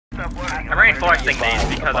I'm reinforcing these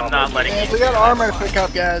because I'm not letting you. We got armor to pick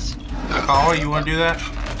up, guys. Oh, you want to do that?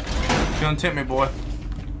 Don't tip me, boy.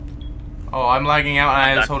 Oh, I'm lagging out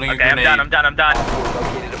and I was holding a grenade. I'm done.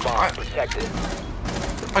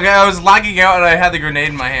 Okay, I was lagging out and I had the grenade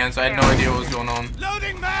in my hand, so I had no idea what was going on.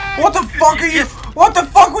 What the fuck are you? What the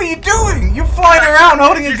fuck were you doing? You're flying around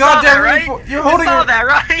holding a goddamn reinforcement. You're holding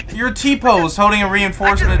You're T-pose holding a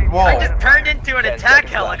reinforcement wall. I just turned into an attack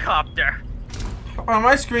helicopter. On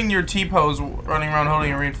my screen, you're T-pose running around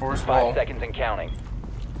holding a reinforced wall. 5 seconds and counting.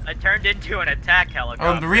 I turned into an attack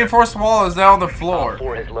helicopter. The reinforced wall is now on the floor. Op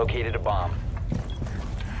 4 has located a bomb.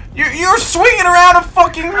 You're swinging around a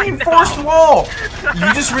fucking reinforced wall.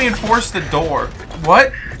 You just reinforced the door.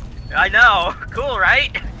 What? I know. Cool,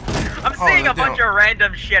 right? I'm seeing a bunch of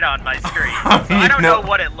random shit on my screen. So I don't know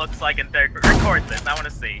what it looks like in third. Record this. I want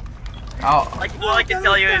to see. All I can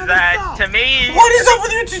tell you is that, to me... What is up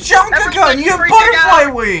with your Tachanka gun? You have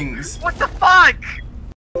butterfly wings! What the fuck?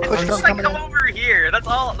 It's just like I'm over here. That's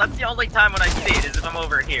all. That's the only time when I see it is if I'm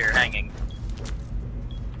over here hanging.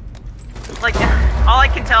 Like, all I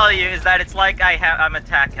can tell you is that it's like I'm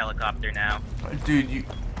attack helicopter now. Dude,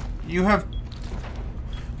 you have...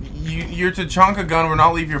 Your Tachanka gun will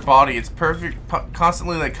not leave your body. It's perfect,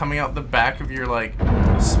 constantly like coming out the back of your like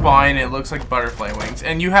spine. It looks like butterfly wings,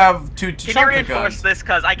 and you have 2 Tachanka guns. Can you reinforce this?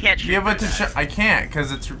 Cause I can't shoot. Yeah, but I can't,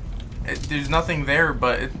 cause there's nothing there,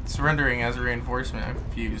 but it's rendering as a reinforcement. I'm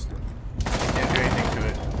confused. Can't do anything to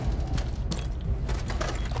it.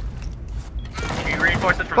 Can you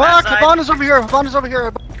reinforce it from that side? Havana's over here. Havana's over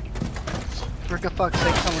here. For good fuck's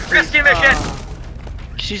sake, someone please. Rescue mission.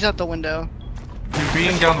 She's at the window. You're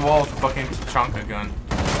beating down the wall with a fucking Tachanka gun.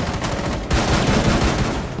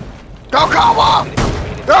 Go, Kawa!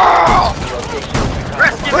 No!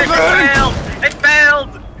 Rescue mission failed! It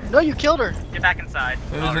failed! No, you killed her. Get back inside.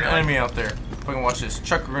 There's an enemy out there. Fucking watch this.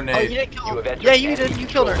 Chuck a grenade. Oh, you didn't kill her. Yeah, you did. You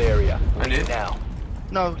killed her. I did? Now.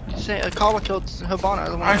 No, Kawa killed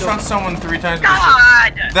Havana. I shot someone 3 times with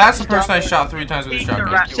God! That's the person I shot 3 times with a shotgun.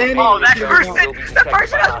 Oh, that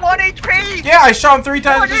person has 1 HP! Yeah, I shot him 3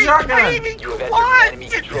 times with a shotgun! What?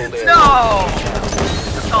 No!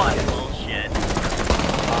 Oh, that's bullshit.